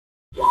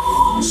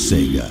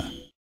SEGA.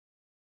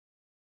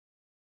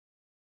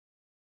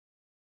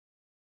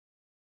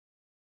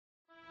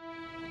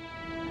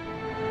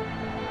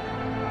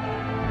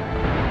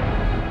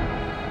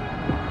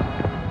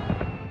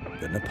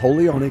 The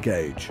Napoleonic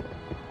Age,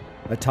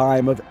 a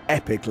time of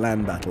epic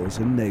land battles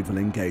and naval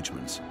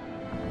engagements,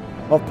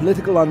 of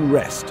political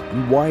unrest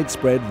and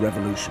widespread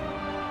revolution,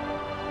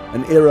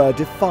 an era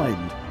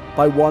defined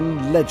by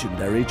one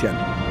legendary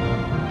general.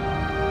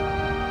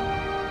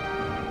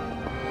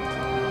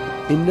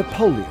 In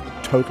Napoleon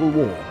Total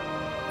War,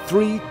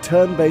 3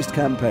 turn-based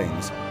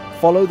campaigns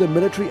follow the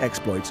military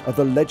exploits of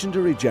the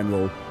legendary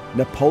general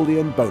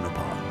Napoleon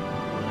Bonaparte.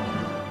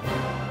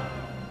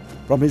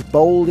 From his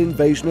bold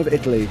invasion of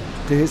Italy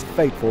to his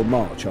fateful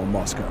march on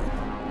Moscow.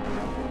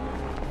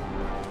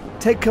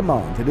 Take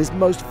command in his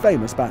most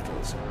famous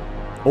battles,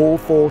 all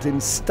fought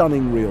in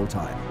stunning real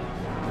time,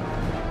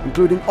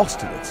 including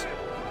Austerlitz,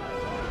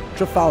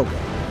 Trafalgar,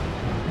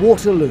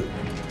 Waterloo,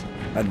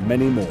 and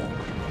many more.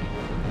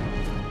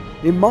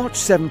 In March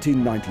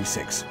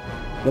 1796,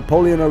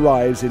 Napoleon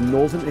arrives in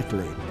northern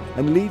Italy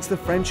and leads the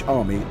French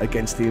army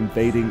against the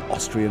invading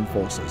Austrian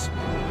forces.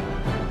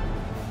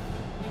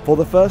 For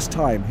the first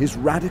time, his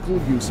radical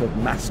use of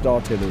massed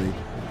artillery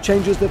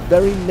changes the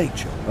very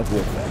nature of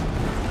warfare.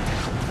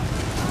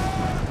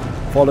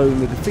 Following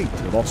the defeat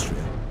of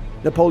Austria,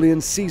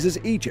 Napoleon seizes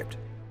Egypt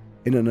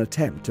in an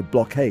attempt to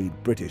blockade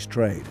British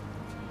trade.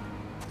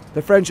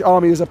 The French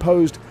army is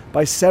opposed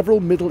by several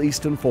Middle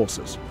Eastern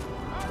forces,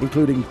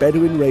 including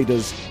Bedouin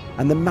raiders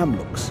and the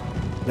Mamluks,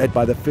 led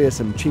by the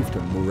fearsome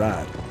chieftain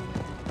Murad.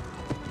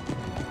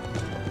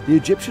 The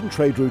Egyptian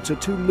trade routes are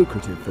too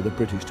lucrative for the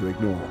British to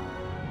ignore,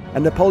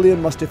 and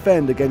Napoleon must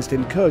defend against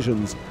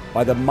incursions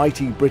by the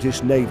mighty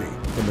British Navy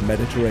from the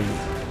Mediterranean.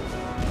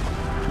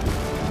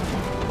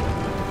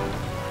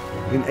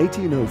 In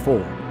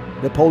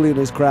 1804, Napoleon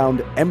is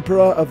crowned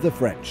Emperor of the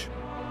French.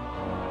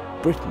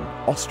 Britain,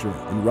 Austria,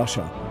 and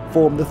Russia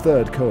form the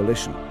Third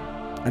Coalition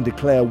and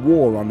declare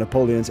war on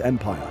Napoleon's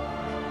empire,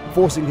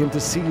 forcing him to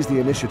seize the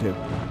initiative,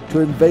 to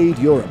invade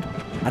Europe,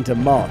 and to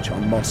march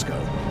on Moscow.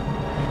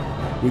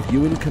 With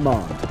you in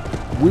command,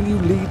 will you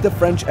lead the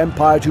French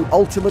Empire to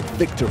ultimate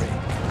victory?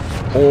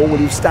 Or will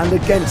you stand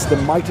against the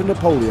might of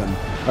Napoleon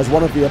as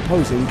one of the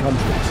opposing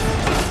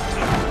countries?